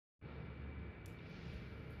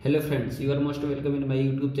Hello friends, you are most welcome in my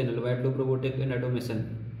YouTube channel Robotech and Automation.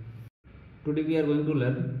 Today we are going to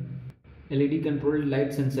learn LED controlled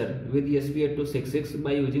light sensor with ESP8266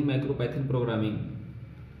 by using microPython programming.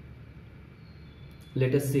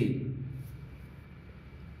 Let us see.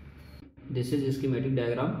 This is schematic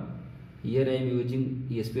diagram. Here I am using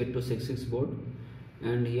ESP8266 board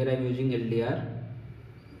and here I am using LDR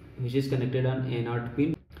which is connected on A0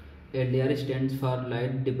 pin. LDR stands for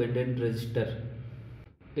light dependent resistor.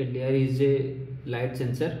 LDR is a light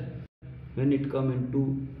sensor. When it comes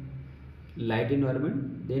into light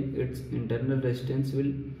environment, then its internal resistance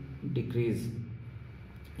will decrease,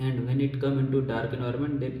 and when it comes into dark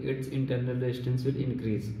environment, then its internal resistance will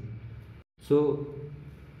increase. So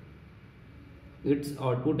its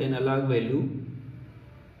output analog value,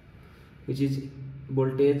 which is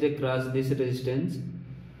voltage across this resistance,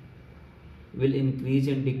 will increase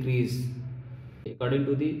and decrease according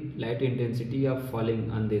to the light intensity of falling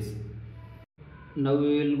on this. Now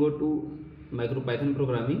we will go to microPython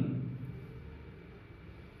programming.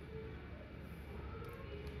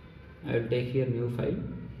 I will take here new file.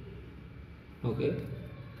 Okay.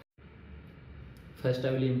 First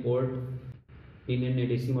I will import in an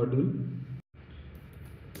ADC module.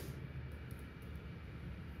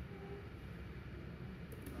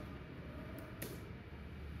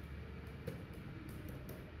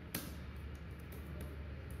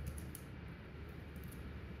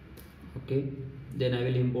 Okay, then I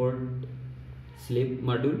will import sleep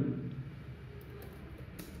module.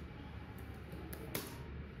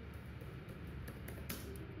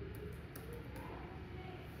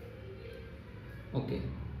 Okay,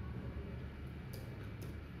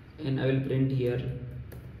 and I will print here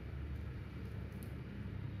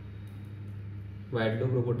white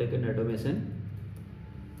loop Robotech and automation.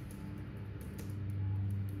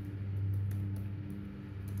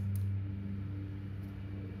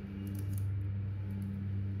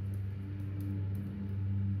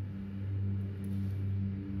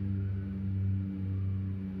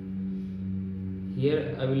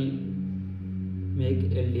 Here I will make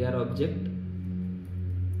LDR object.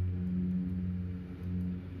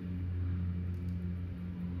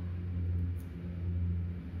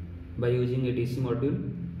 By using a DC module.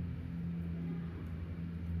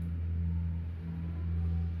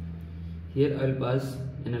 Here I will pass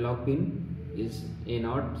analog pin is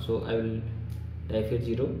A0, so I will type here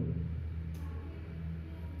 0.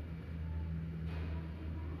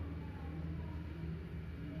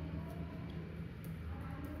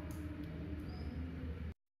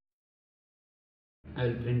 I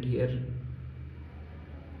will print here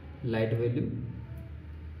light value.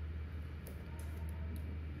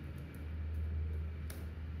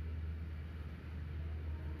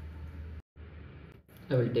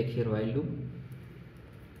 I will take here while loop.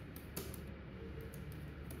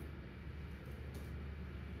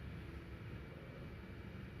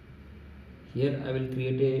 Here I will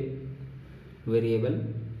create a variable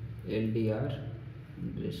LDR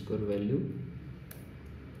underscore value.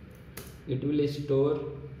 It will store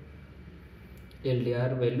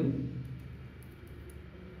LDR value.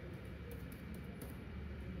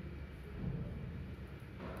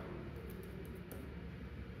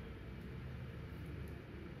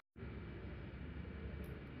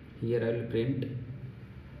 Here I will print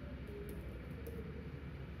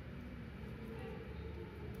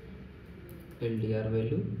LDR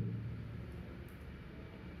value.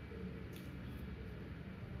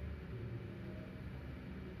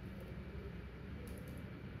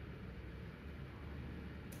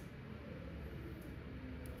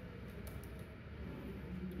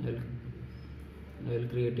 I will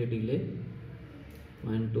create a delay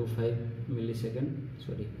 0.25 millisecond,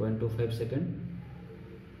 sorry 0.25 second.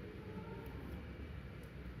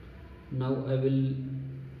 Now I will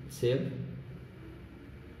save.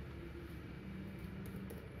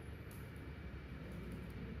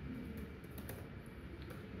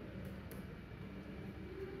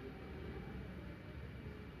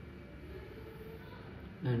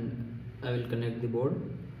 And I will connect the board.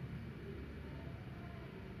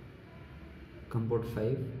 COM port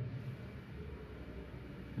 5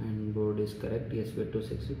 and board is correct,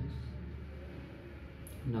 ESP8266.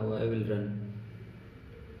 Now I will run.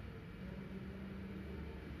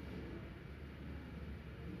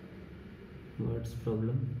 What's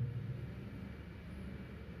problem?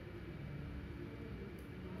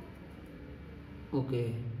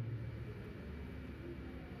 Okay,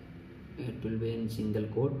 it will be in single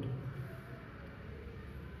quote.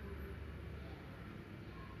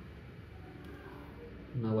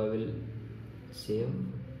 Now I will save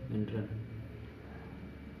and run.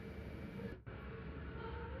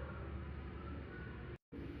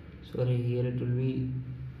 Sorry, here it will be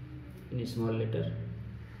in a small letter.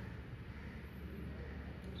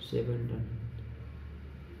 Save and run.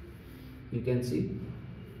 You can see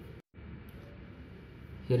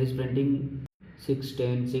here is printing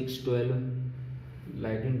 610, 612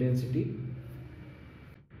 light intensity.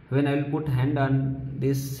 When I will put hand on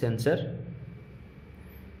this sensor,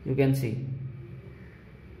 you can see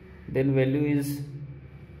then value is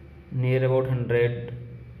near about 100,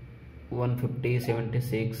 150,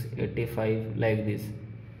 76, 85 like this.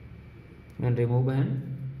 When remove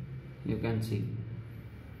hand, you can see.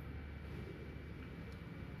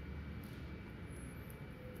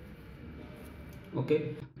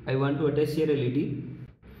 Okay, I want to attach here LED,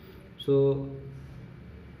 so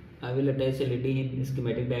I will attach LED in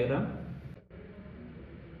schematic diagram.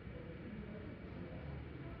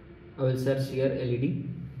 I will search here LED.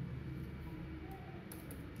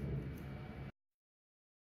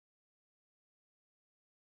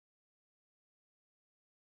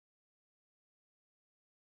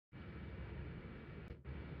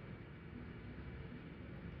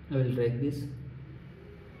 I will drag this.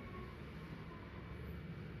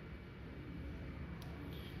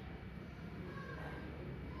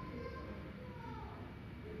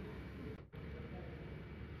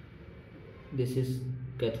 This is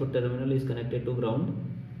cathode terminal is connected to ground,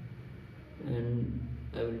 and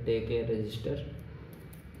I will take a resistor,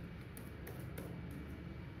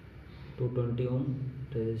 220 ohm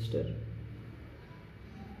resistor.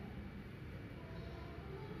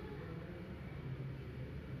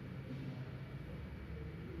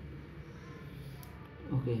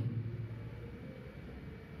 Okay,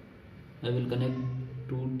 I will connect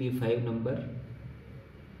to T5 number.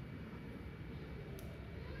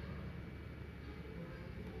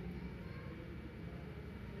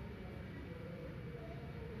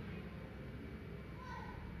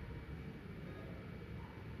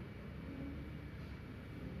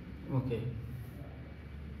 Okay,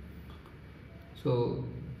 so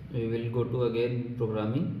we will go to again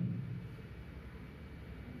programming.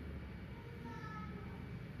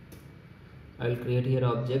 I will create here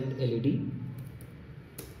object LED.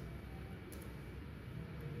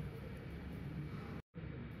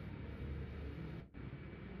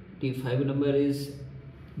 T5 number is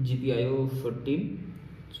GPIO 14,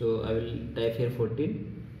 so I will type here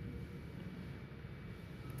 14.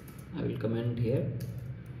 I will comment here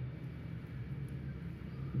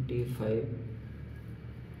T5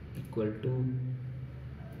 equal to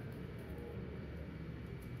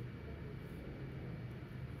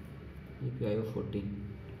GPIO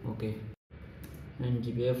 14. Okay, and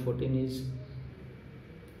GPIO 14 is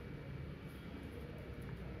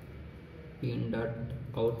pin dot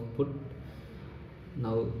output.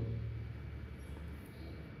 Now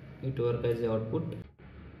it work as a output.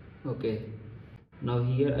 Okay, now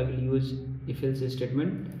here I will use if else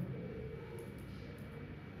statement.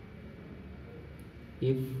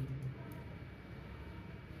 If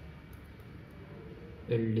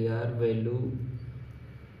LDR value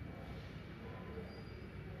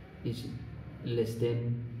is less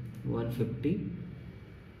than 150,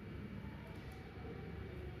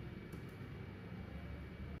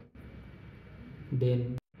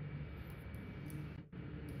 then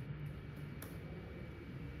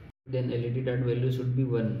LED dot value should be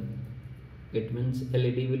 1. It means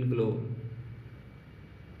LED will glow.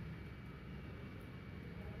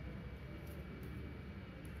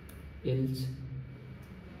 Else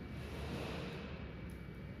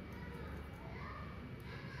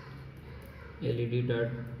LED dot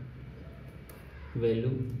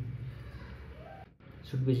value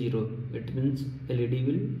should be 0. It means LED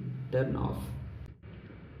will turn off.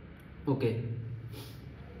 Okay,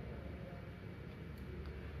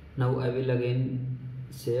 now I will again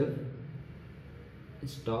save,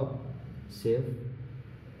 stop, save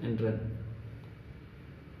and run.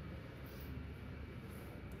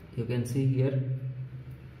 You can see here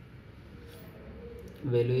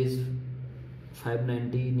value is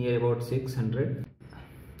 590, near about 600,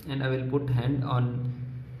 and I will put hand on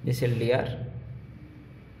this LDR.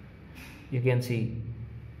 You can see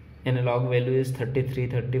analog value is 33,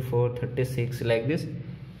 34, 36 like this,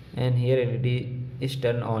 and here LED is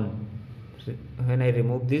turned on. When I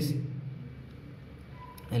remove this,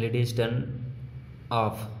 LED is turned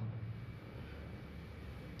off,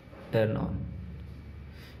 turn on,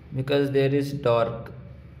 because there is dark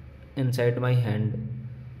inside my hand,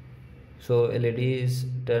 so LED is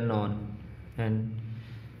turned on and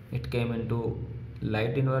it came into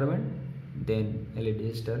light environment, then LED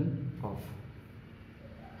is turned off.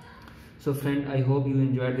 So friend, I hope you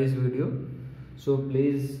enjoyed this video. So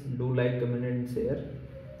please do like, comment and share.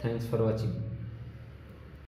 Thanks for watching.